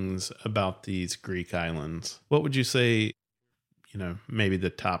favorite things about these Greek islands. What would you say, maybe the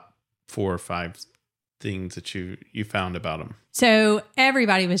top 4 or 5 things that you found about them? So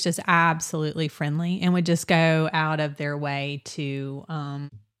everybody was just absolutely friendly and would just go out of their way to,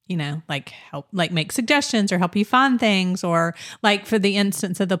 help, make suggestions or help you find things, or like for the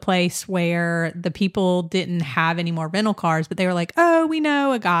instance of the place where the people didn't have any more rental cars, but they were like, oh, we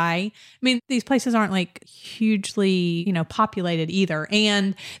know a guy. I mean, these places aren't like hugely, populated either.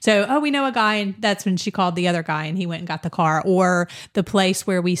 And so, oh, we know a guy. And that's when she called the other guy and he went and got the car. Or the place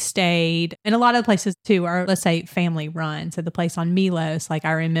where we stayed, and a lot of places too are, let's say, family run. So the place on Milos, like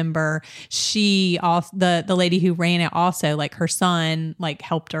I remember the lady who ran it also, like her son, like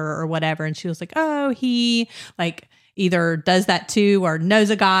helped her or whatever. And she was like, oh, he like either does that too or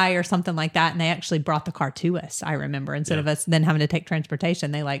knows a guy or something like that. And they actually brought the car to us. I remember, instead of us then having to take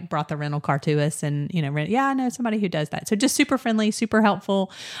transportation, they like brought the rental car to us and, I know somebody who does that. So just super friendly, super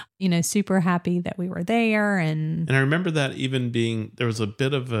helpful, super happy that we were there. And I remember that even there was a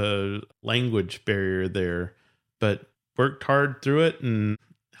bit of a language barrier there, but worked hard through it and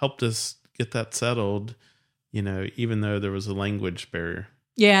helped us get that settled, even though there was a language barrier.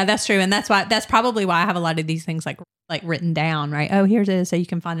 Yeah, that's true. And that's probably why I have a lot of these things like written down, right? Oh, here's it. So you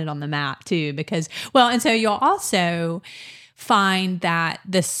can find it on the map too, because, and so you'll also find that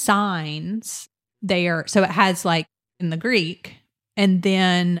the signs so it has like in the Greek and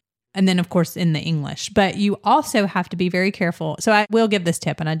then of course in the English, but you also have to be very careful. So I will give this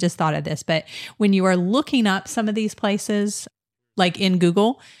tip, and I just thought of this, but when you are looking up some of these places, like in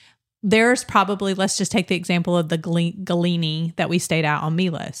Google, there's probably, let's just take the example of the Gallini that we stayed at on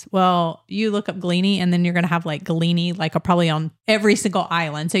Milos. Well, you look up Gallini and then you're going to have like Gallini, like probably on every single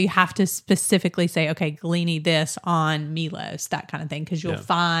island. So you have to specifically say, okay, Gallini this on Milos, that kind of thing. Cause you'll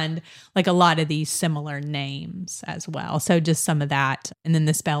find like a lot of these similar names as well. So just some of that. And then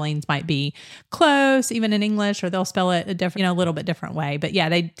the spellings might be close, even in English, or they'll spell it a little bit different way. But yeah,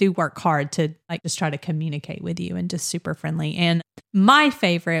 they do work hard to like just try to communicate with you and just super friendly. And my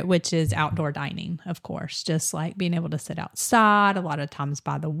favorite, which is outdoor dining, of course, just like being able to sit outside a lot of times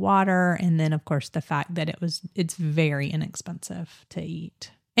by the water. And then of course the fact that it's very inexpensive to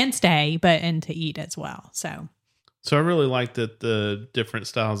eat and stay, and to eat as well. So I really liked that the different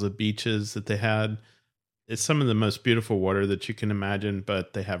styles of beaches that they had, It's some of the most beautiful water that you can imagine,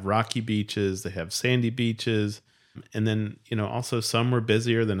 but they have rocky beaches, they have sandy beaches. And then, also some were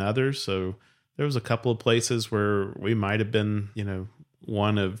busier than others. So there was a couple of places where we might have been,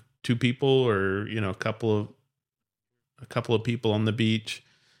 one of two people or, a couple of people on the beach.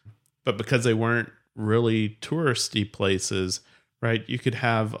 But because they weren't really touristy places, right, you could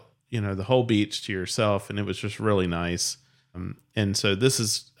have, the whole beach to yourself, and it was just really nice. And so this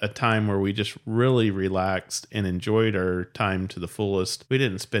is a time where we just really relaxed and enjoyed our time to the fullest. We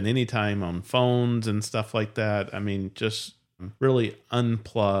didn't spend any time on phones and stuff like that. I mean, just really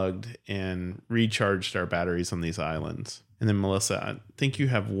unplugged and recharged our batteries on these islands. And then Melissa, I think you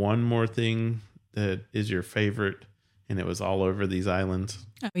have one more thing that is your favorite, and it was all over these islands.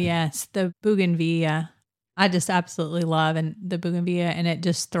 Oh, yes, the bougainvillea. I just absolutely love the bougainvillea, and it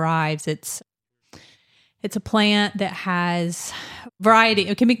just thrives. It's a plant that has variety.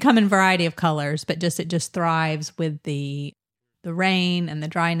 It can come in variety of colors, but it just thrives with the rain and the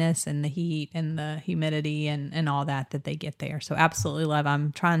dryness and the heat and the humidity and all that they get there. So absolutely love.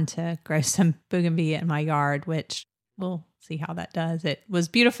 I'm trying to grow some bougainvillea in my yard, which we'll see how that does. It was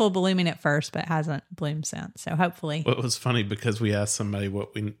beautiful blooming at first, but hasn't bloomed since. So hopefully. Well, it was funny because we asked somebody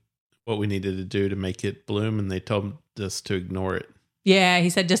what we needed to do to make it bloom, and they told us to ignore it. Yeah, he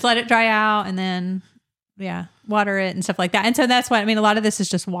said just let it dry out and then water it and stuff like that. And so that's why, a lot of this is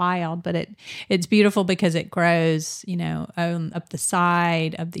just wild, but it's beautiful because it grows, up the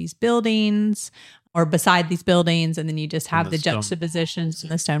side of these buildings or beside these buildings. And then you just have the juxtapositions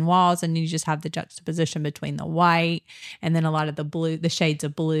and the stone walls, and you just have the juxtaposition between the white and then a lot of the blue, the shades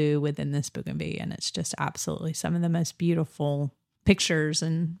of blue within this bougainvillea. And it's just absolutely some of the most beautiful pictures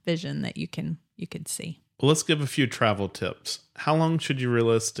and vision that you could see. Well, let's give a few travel tips. How long should you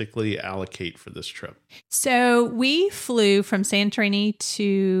realistically allocate for this trip? So we flew from Santorini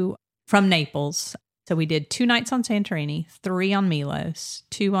from Naples. So we did 2 nights on Santorini, 3 on Milos,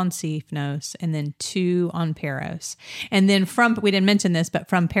 2 on Sifnos, and then 2 on Paros. And then we didn't mention this, but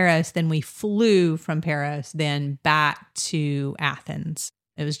from Paros, then we flew from Paros, then back to Athens.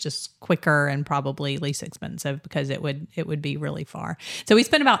 It was just quicker and probably least expensive because it would be really far. So we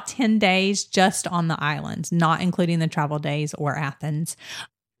spent about 10 days just on the islands, not including the travel days or Athens.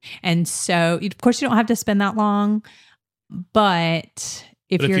 And so, of course, you don't have to spend that long, but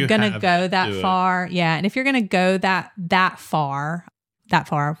if you're going to go that far, and if you're going to go that far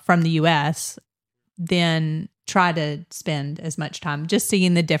from the U.S., then try to spend as much time just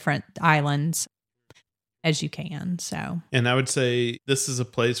seeing the different islands as you can. So, and I would say this is a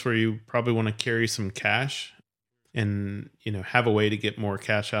place where you probably want to carry some cash and, have a way to get more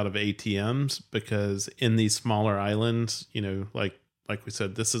cash out of ATMs, because in these smaller islands, like we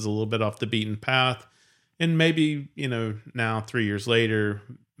said, this is a little bit off the beaten path. And maybe, now 3 years later,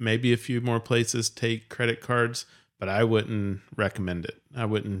 maybe a few more places take credit cards, but I wouldn't recommend it. I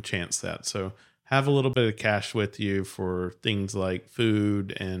wouldn't chance that. So have a little bit of cash with you for things like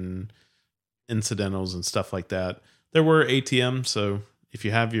food and incidentals and stuff like that. There were ATMs, so if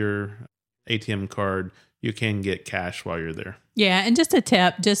you have your ATM card, you can get cash while you're there. Yeah, and just a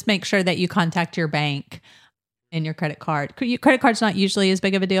tip, just make sure that you contact your bank and your credit card. Your credit card's not usually as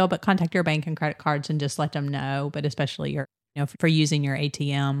big of a deal, but contact your bank and credit cards and just let them know, but especially for using your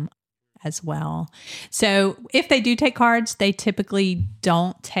ATM as well. So if they do take cards, they typically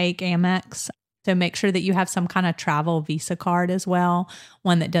don't take Amex. So make sure that you have some kind of travel Visa card as well,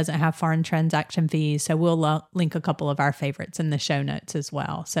 one that doesn't have foreign transaction fees. So we'll link a couple of our favorites in the show notes as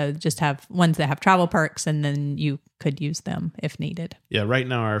well. So just have ones that have travel perks, and then you could use them if needed. Yeah, right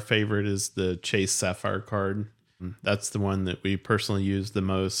now our favorite is the Chase Sapphire card. That's the one that we personally use the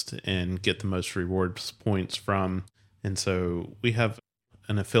most and get the most rewards points from. And so we have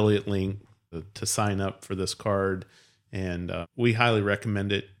an affiliate link to sign up for this card, and we highly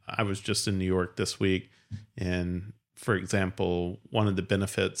recommend it. I was just in New York this week, and for example, one of the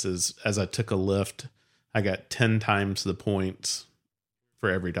benefits is as I took a Lyft, I got 10 times the points for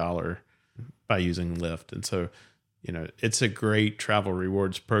every $1 by using Lyft. And so, it's a great travel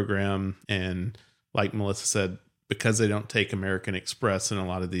rewards program. And like Melissa said, because they don't take American Express in a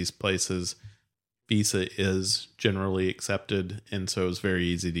lot of these places, Visa is generally accepted. And so it's very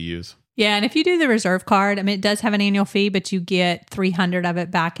easy to use. Yeah, and if you do the Reserve card, it does have an annual fee, but you get 300 of it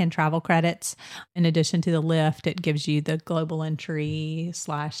back in travel credits. In addition to the Lyft, it gives you the global entry /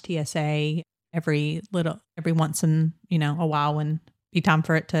 TSA every once in a while when be time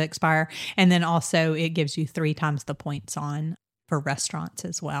for it to expire, and then also it gives you 3 times the points on for restaurants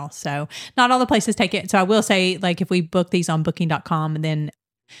as well. So not all the places take it. So I will say, like if we book these on Booking.com, then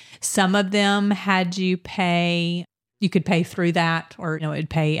some of them had you pay you could pay through that, or, it would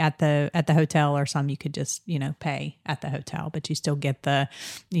pay at the hotel, or some you could just, pay at the hotel, but you still get the,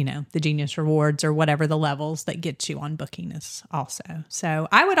 the Genius Rewards or whatever the levels that gets you on booking is also. So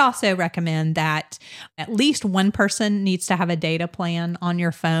I would also recommend that at least one person needs to have a data plan on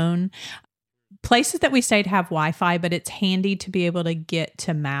your phone. Places that we stayed have Wi-Fi, but it's handy to be able to get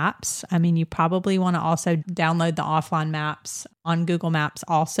to maps. I mean, you probably want to also download the offline maps on Google Maps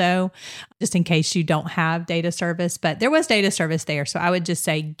also, just in case you don't have data service. But there was data service there. So I would just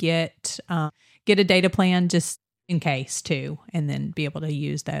say get a data plan just in case too, and then be able to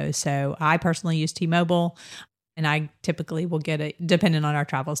use those. So I personally use T-Mobile. And I typically will get it, depending on our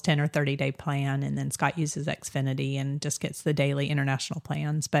travels, 10 or 30-day plan. And then Scott uses Xfinity and just gets the daily international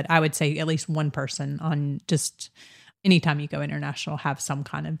plans. But I would say at least one person on just anytime you go international, have some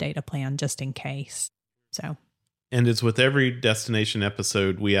kind of data plan just in case. So. And as with every destination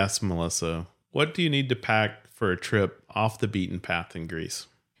episode, we ask Melissa, what do you need to pack for a trip off the beaten path in Greece?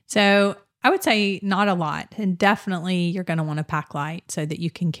 So I would say not a lot. And definitely you're going to want to pack light so that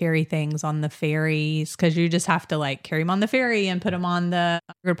you can carry things on the ferries, because you just have to carry them on the ferry and put them on you're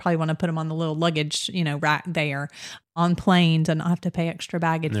going to probably want to put them on the little luggage, rack there on planes, and not have to pay extra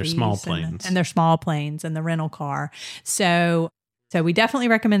baggage fees. They're small planes. And they're small planes and the rental car. So we definitely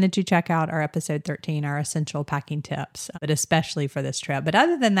recommend that you check out our episode 13, our essential packing tips, but especially for this trip. But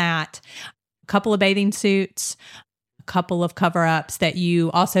other than that, a couple of bathing suits, a couple of cover-ups that you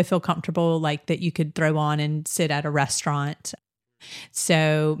also feel comfortable, that you could throw on and sit at a restaurant.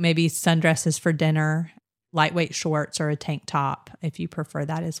 So maybe sundresses for dinner, lightweight shorts, or a tank top if you prefer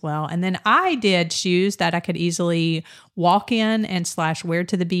that as well. And then I did shoes that I could easily walk in and / wear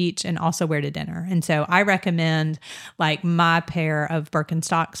to the beach and also wear to dinner. And so I recommend my pair of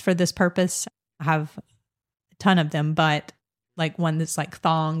Birkenstocks for this purpose. I have a ton of them, but one that's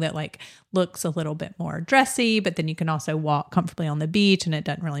thong that looks a little bit more dressy, but then you can also walk comfortably on the beach and it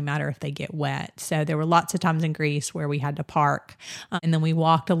doesn't really matter if they get wet. So there were lots of times in Greece where we had to park and then we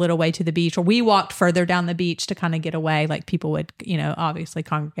walked a little way to the beach, or we walked further down the beach to kind of get away. People would, obviously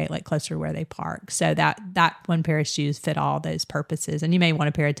congregate closer to where they park. So that one pair of shoes fit all those purposes. And you may want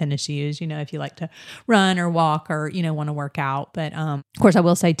a pair of tennis shoes, if you like to run or walk or, want to work out. But of course I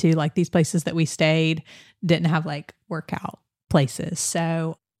will say too, these places that we stayed didn't have workout places.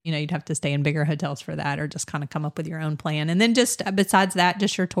 So, you'd have to stay in bigger hotels for that, or just kind of come up with your own plan. And then just besides that,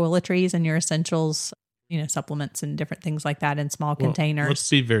 just your toiletries and your essentials, supplements and different things like that in small containers. Let's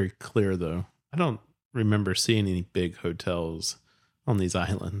be very clear though. I don't remember seeing any big hotels on these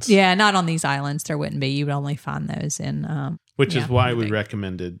islands. Yeah, not on these islands. There wouldn't be. You would only find those in... Which is why we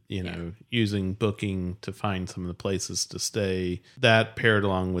recommended, using Booking to find some of the places to stay. That paired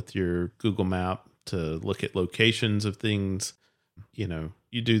along with your Google Map to look at locations of things.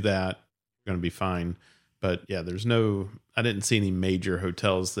 You do that, you're going to be fine. But yeah, I didn't see any major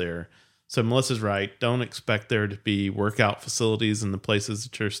hotels there. So Melissa's right. Don't expect there to be workout facilities in the places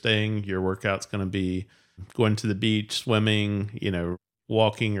that you're staying. Your workout's going to be going to the beach, swimming,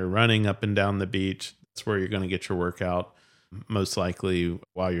 walking or running up and down the beach. That's where you're going to get your workout most likely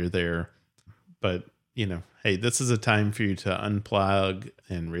while you're there. But, hey, this is a time for you to unplug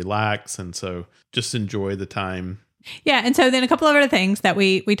and relax. And so just enjoy the time. Yeah. And so then a couple of other things that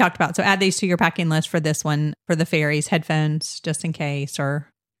we talked about. So add these to your packing list for this one, for the ferries, headphones, just in case,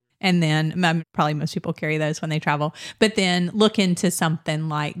 and then probably most people carry those when they travel, but then look into something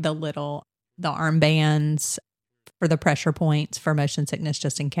like the armbands for the pressure points for motion sickness,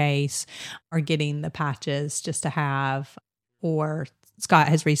 just in case, or getting the patches just to have, or Scott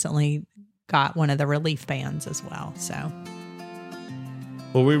has recently got one of the relief bands as well. So.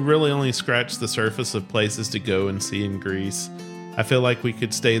 Well, we really only scratched the surface of places to go and see in Greece. I feel like we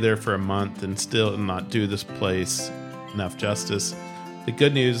could stay there for a month and still not do this place enough justice. The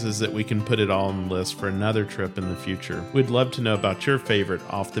good news is that we can put it all on the list for another trip in the future. We'd love to know about your favorite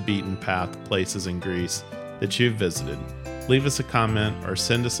off the beaten path places in Greece that you've visited. Leave us a comment or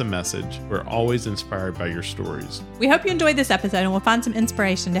send us a message. We're always inspired by your stories. We hope you enjoyed this episode and will find some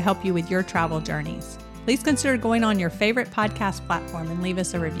inspiration to help you with your travel journeys. Please consider going on your favorite podcast platform and leave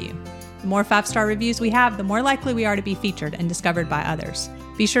us a review. The more 5-star reviews we have, the more likely we are to be featured and discovered by others.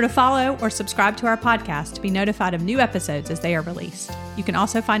 Be sure to follow or subscribe to our podcast to be notified of new episodes as they are released. You can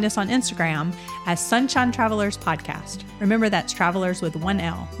also find us on Instagram as Sunshine Travelers Podcast. Remember, that's Travelers with 1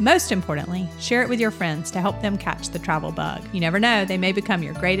 L. Most importantly, share it with your friends to help them catch the travel bug. You never know, they may become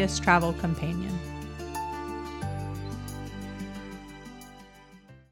your greatest travel companion.